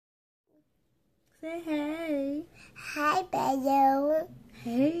Say hey. Hi, video.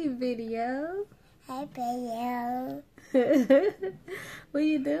 Hey, video. Hi, video. What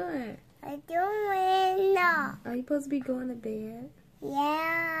you doing? I'm doing no. Are you supposed to be going to bed?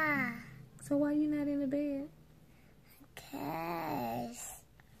 Yeah. So why you not in the bed? Cause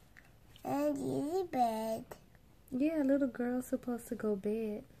I'm in the bed. Yeah, little girl's supposed to go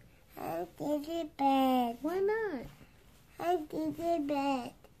bed. I'm in the bed. Why not? I'm in the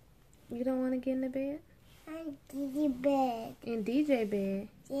bed. You don't want to get in the bed? I'm in the bed. In DJ bed?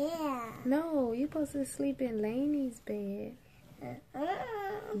 Yeah. No, you're supposed to sleep in Laney's bed.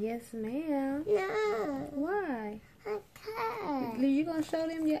 Yes, ma'am. No. Why? Okay. You gonna show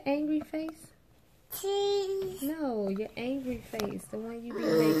them your angry face? Cheese. No, your angry face. The one you be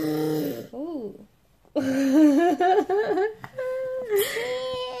making. Ooh.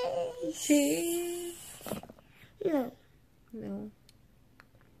 Cheese. No. No.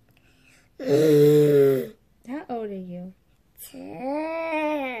 How old are you? 2.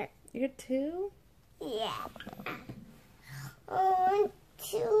 You're 2? Yeah. Oh,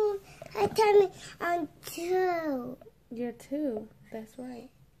 2. I tell me I'm 2. You're 2. That's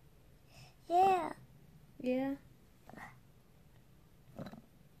right. Yeah. Yeah.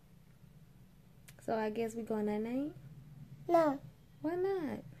 So I guess we going that night? No. Why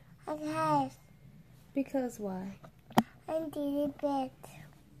not? Okay. Because why? I'm in the bed.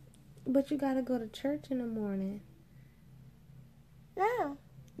 But you gotta go to church in the morning. No.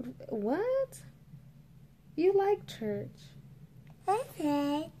 What? You like church?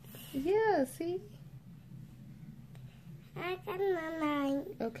 Okay. Yeah, see? I got my mind.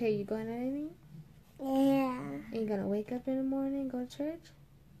 Okay, you going to any? Yeah. You gonna wake up in the morning and go to church?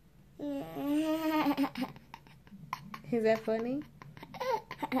 Yeah. Is that funny?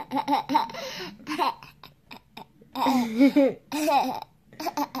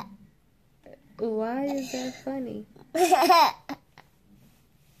 Why is that funny?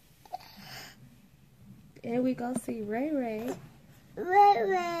 And we go see Ray Ray.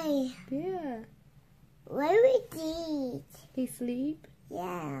 Ray. Yeah. Ray did. He sleep?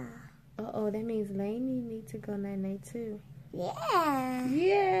 Yeah. Uh-oh, that means Lainey need to go night-night too. Yeah.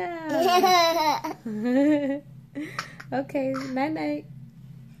 Yeah. Okay, night-night.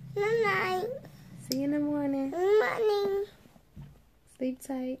 Good night. See you in the morning. Morning. Sleep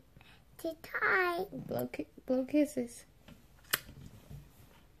tight. Sit tight. Blow kisses.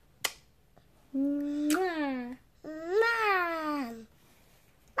 Mwah. Mom.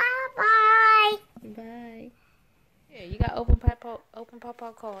 Bye-bye. Bye. Yeah, you got open papa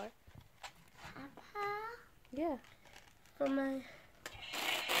card. Papa? Yeah. For my...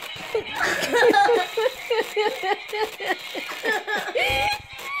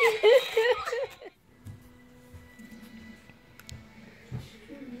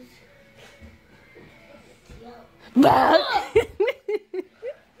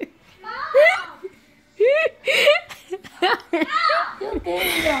 You're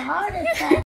getting the heart attack.